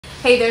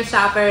Hey there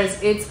shoppers,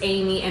 it's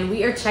Amy and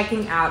we are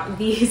checking out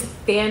these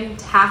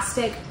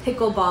fantastic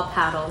pickleball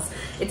paddles.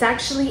 It's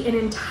actually an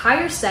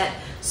entire set,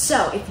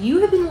 so if you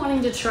have been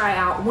wanting to try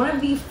out one of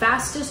the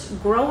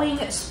fastest growing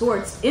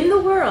sports in the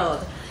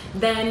world,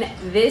 then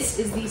this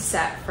is the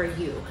set for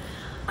you.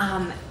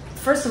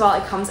 First of all,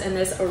 it comes in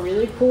this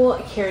really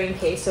cool carrying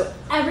case, so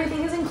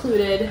everything is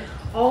included,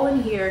 all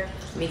in here,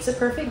 makes a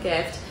perfect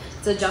gift.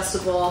 It's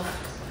adjustable,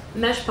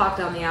 mesh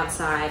pocket on the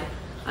outside,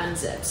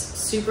 unzips,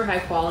 super high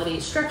quality,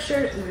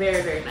 structured,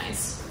 very, very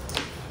nice.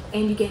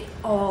 And you get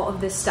all of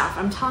this stuff.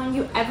 I'm telling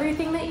you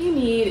everything that you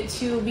need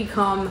to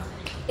become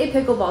a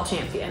pickleball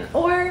champion,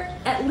 or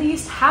at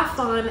least have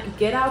fun,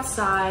 get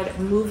outside,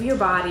 move your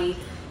body,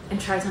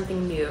 and try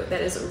something new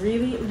that is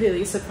really,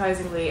 really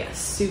surprisingly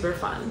super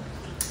fun.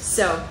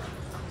 So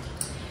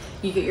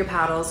you get your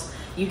paddles,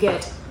 you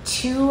get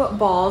 2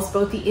 balls,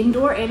 both the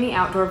indoor and the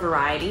outdoor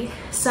variety,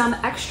 some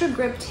extra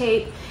grip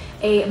tape,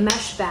 a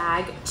mesh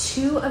bag,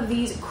 2 of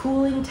these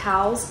cooling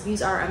towels.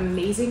 These are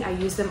amazing. I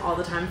use them all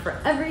the time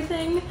for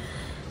everything.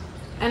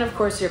 And of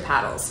course your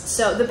paddles.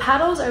 So the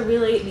paddles are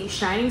really the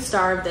shining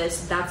star of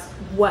this. That's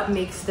what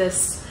makes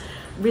this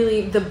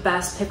really the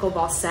best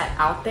pickleball set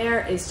out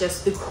there, is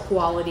just the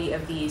quality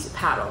of these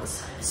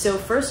paddles. So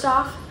first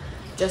off,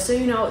 just so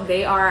you know,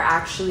 they are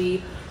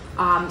actually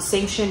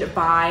sanctioned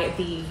by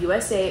the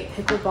USA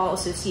Pickleball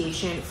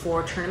Association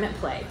for tournament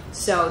play.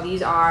 So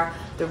these are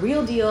the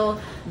real deal.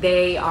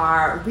 They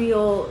are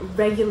real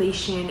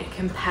regulation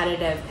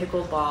competitive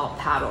pickleball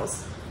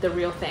paddles, the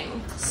real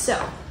thing.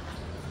 So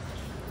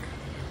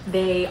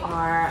they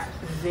are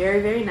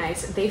very, very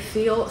nice. They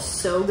feel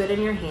so good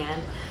in your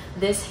hand.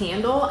 This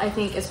handle, I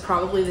think, is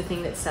probably the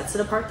thing that sets it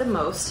apart the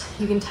most.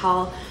 You can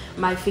tell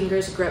my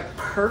fingers grip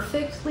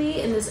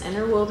perfectly in this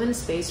interwoven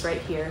space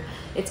right here.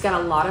 It's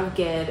got a lot of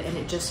give and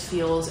it just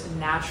feels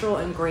natural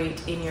and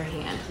great in your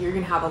hand. You're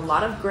gonna have a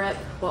lot of grip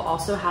while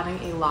also having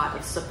a lot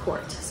of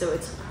support. So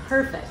it's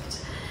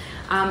perfect.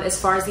 As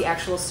far as the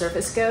actual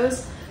surface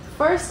goes,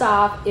 first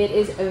off, it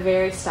is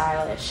very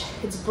stylish.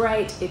 It's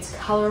bright, it's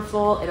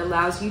colorful, it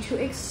allows you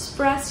to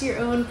express your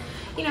own,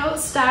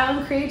 style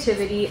and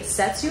creativity,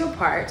 sets you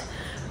apart.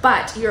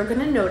 But you're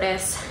gonna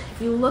notice,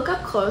 if you look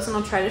up close, and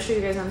I'll try to show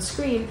you guys on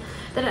screen,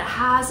 that it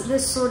has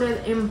this sort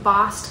of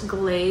embossed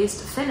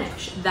glazed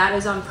finish. That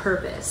is on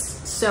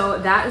purpose. So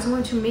that is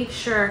going to make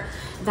sure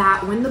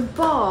that when the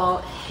ball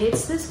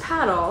hits this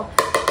paddle,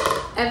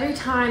 every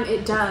time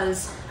it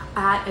does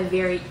at a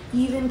very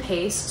even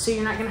pace, so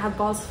you're not gonna have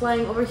balls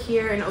flying over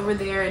here and over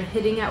there and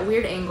hitting at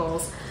weird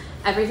angles.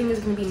 Everything is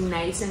gonna be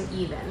nice and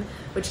even,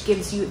 which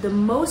gives you the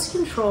most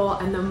control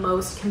and the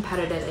most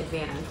competitive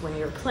advantage when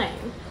you're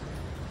playing.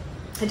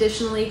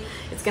 Additionally,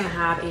 it's gonna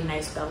have a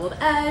nice beveled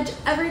edge,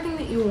 everything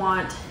that you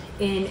want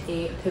in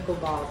a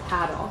pickleball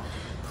paddle.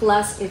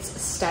 Plus, it's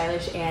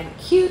stylish and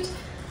cute.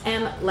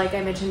 And like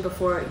I mentioned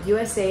before,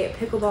 USA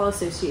Pickleball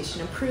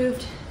Association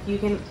approved. You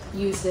can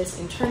use this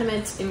in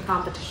tournaments, in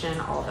competition,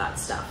 all of that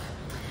stuff.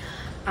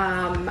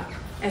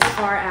 As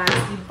far as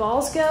the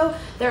balls go,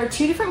 there are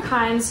 2 different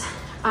kinds.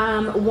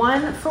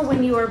 One for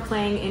when you are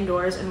playing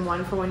indoors and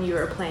one for when you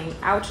are playing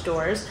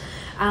outdoors.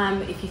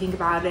 If you think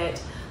about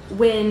it,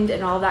 wind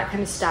and all that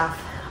kind of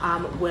stuff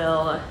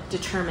will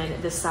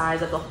determine the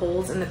size of the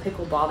holes in the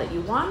pickleball that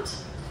you want.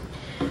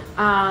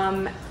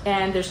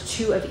 And there's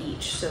 2 of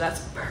each, so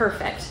that's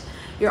perfect.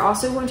 You're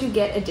also going to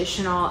get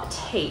additional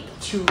tape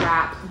to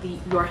wrap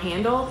your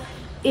handle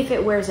if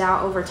it wears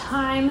out over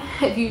time.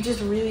 If you've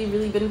just really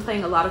been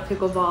playing a lot of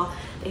pickleball,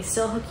 they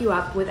still hook you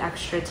up with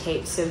extra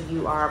tape so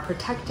you are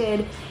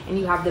protected and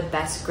you have the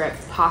best grip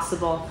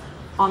possible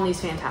on these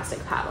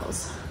fantastic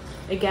paddles.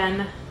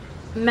 Again,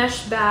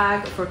 mesh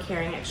bag for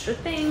carrying extra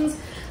things,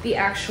 the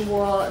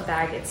actual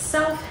bag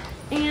itself,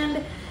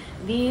 and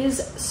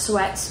these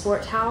sweat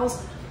sport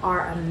towels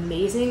are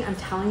amazing. I'm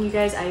telling you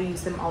guys, I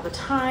use them all the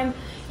time.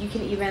 You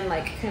can even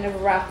kind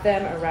of wrap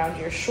them around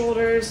your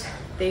shoulders.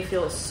 They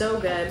feel so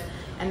good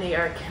and they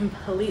are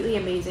completely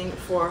amazing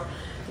for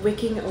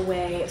wicking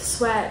away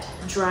sweat,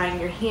 drying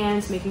your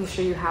hands, making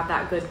sure you have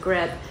that good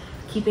grip,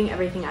 keeping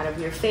everything out of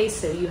your face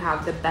so you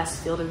have the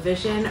best field of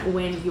vision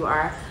when you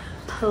are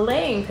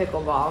playing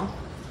pickleball.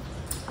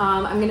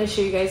 I'm gonna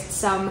show you guys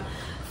some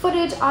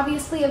footage,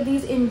 obviously, of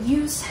these in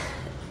use.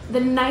 The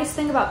nice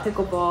thing about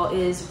pickleball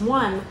is,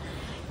 one,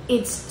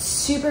 it's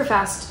super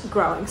fast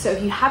growing. So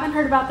if you haven't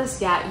heard about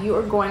this yet, you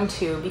are going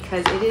to,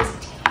 because it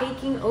is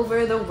taking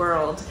over the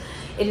world.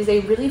 It is a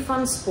really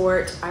fun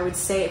sport. I would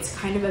say it's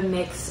kind of a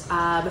mix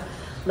of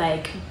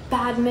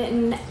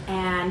badminton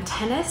and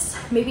tennis.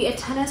 Maybe a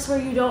tennis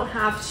where you don't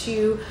have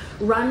to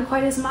run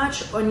quite as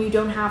much and you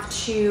don't have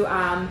to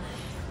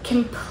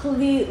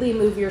completely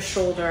move your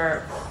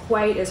shoulder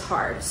quite as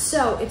hard.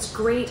 So it's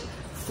great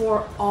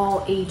for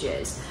all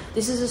ages.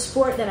 This is a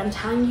sport that I'm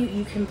telling you,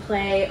 you can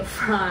play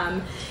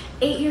from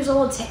 8 years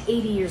old to 80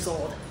 years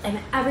old and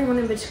everyone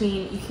in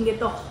between. You can get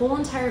the whole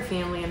entire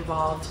family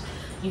involved.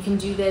 You can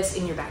do this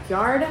in your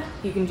backyard.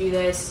 You can do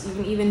this, you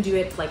can even do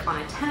it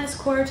on a tennis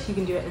court. You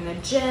can do it in a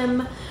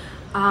gym.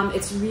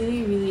 It's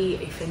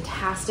really a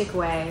fantastic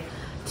way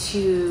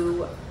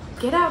to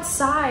get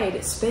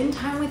outside, spend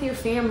time with your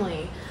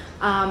family,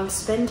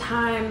 spend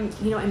time,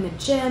 you know, in the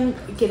gym,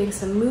 getting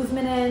some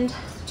movement in,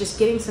 just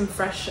getting some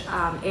fresh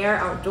air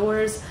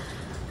outdoors,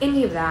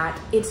 any of that.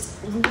 It's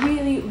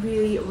really,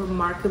 really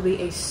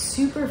remarkably a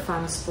super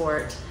fun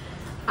sport.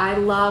 I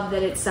love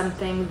that it's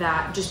something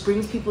that just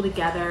brings people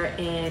together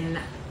in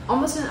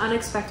almost an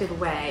unexpected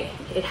way.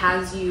 It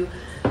has you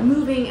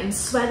moving and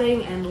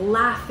sweating and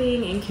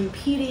laughing and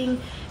competing,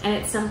 and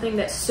it's something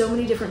that so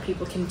many different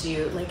people can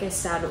do. Like I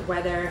said,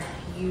 whether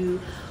you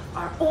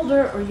are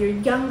older or you're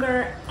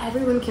younger,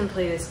 everyone can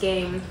play this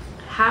game,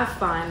 have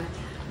fun,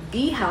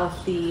 be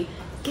healthy,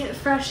 get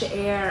fresh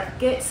air,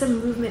 get some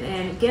movement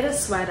in, get a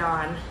sweat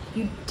on.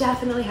 You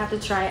definitely have to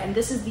try it, and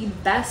this is the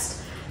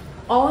best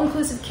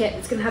all-inclusive kit.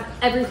 It's gonna have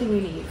everything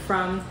you need,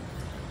 from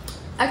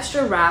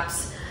extra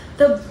wraps,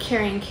 the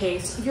carrying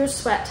case, your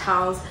sweat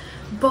towels,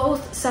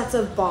 both sets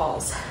of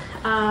balls.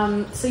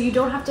 So you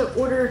don't have to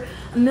order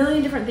a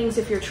million different things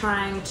if you're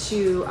trying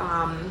to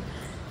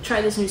try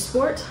this new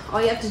sport.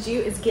 All you have to do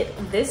is get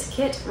this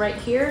kit right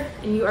here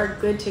and you are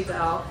good to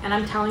go. And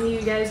I'm telling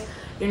you guys,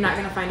 you're not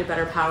gonna find a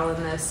better paddle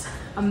than this.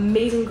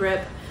 Amazing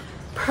grip,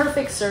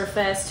 perfect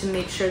surface to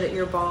make sure that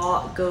your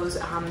ball goes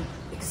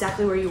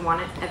exactly where you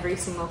want it every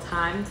single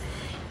time.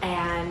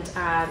 And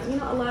you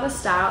know, a lot of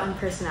style and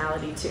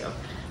personality too.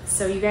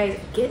 So you guys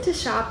get to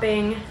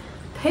shopping,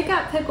 pick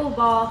up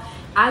pickleball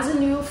as a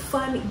new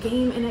fun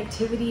game and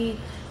activity.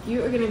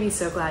 You are gonna be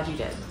so glad you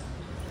did.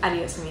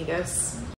 Adios, amigos.